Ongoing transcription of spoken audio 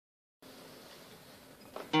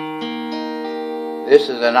This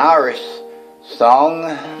is an Irish song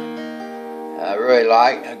I really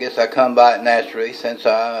like. I guess I come by it naturally since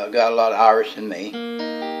I got a lot of Irish in me.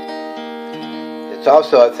 It's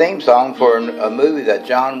also a theme song for a movie that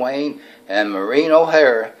John Wayne and Maureen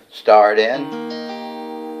O'Hara starred in.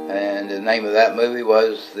 And the name of that movie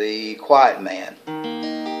was The Quiet Man.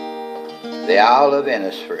 The Isle of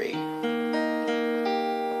Innisfree.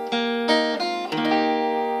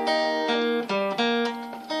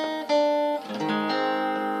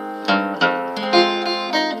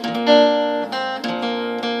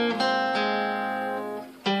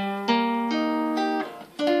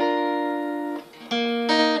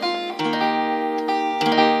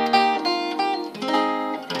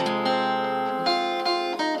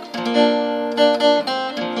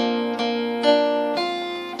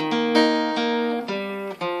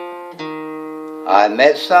 I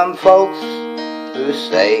met some folks who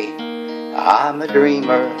say I'm a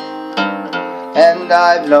dreamer, and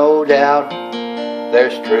I've no doubt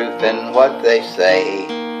there's truth in what they say.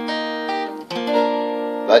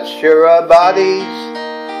 But sure, a body's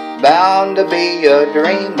bound to be a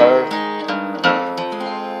dreamer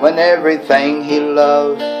when everything he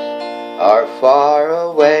loves are far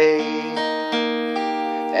away,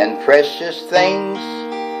 and precious things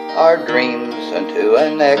are dreams unto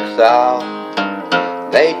an exile.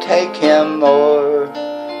 They take him o'er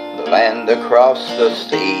the land across the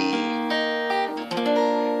sea,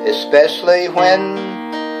 especially when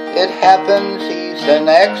it happens he's an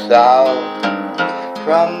exile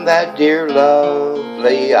from that dear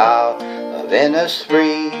lovely Isle of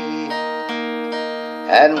Innisfree.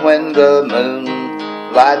 And when the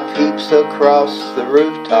moonlight peeps across the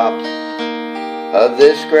rooftops of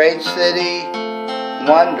this great city,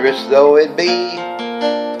 wondrous though it be,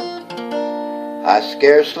 I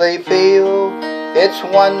scarcely feel its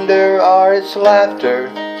wonder or its laughter.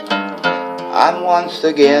 I'm once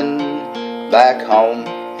again back home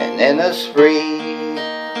in Innisfree.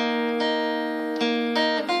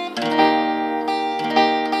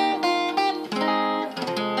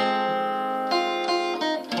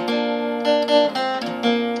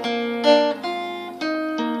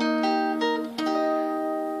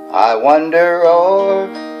 I wander o'er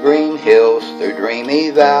green hills through dreamy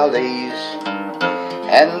valleys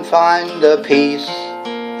and find a peace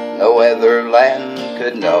no other land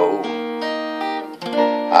could know.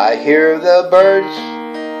 I hear the birds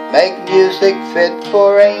make music fit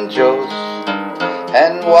for angels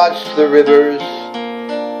and watch the rivers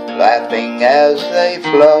laughing as they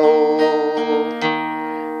flow.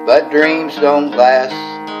 But dreams don't last,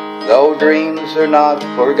 though dreams are not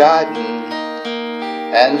forgotten,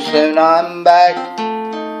 and soon I'm back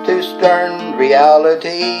to stern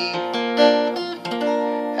reality.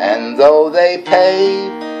 And though they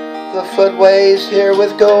pave the footways here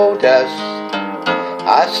with gold dust,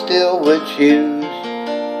 I still would choose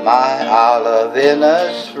my Isle of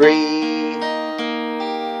Innisfree.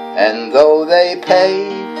 And though they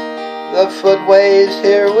pave the footways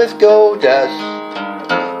here with gold dust,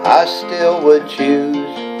 I still would choose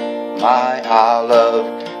my Isle of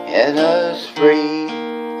Innisfree.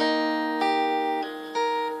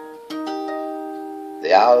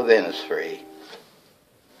 The Isle of Innisfree.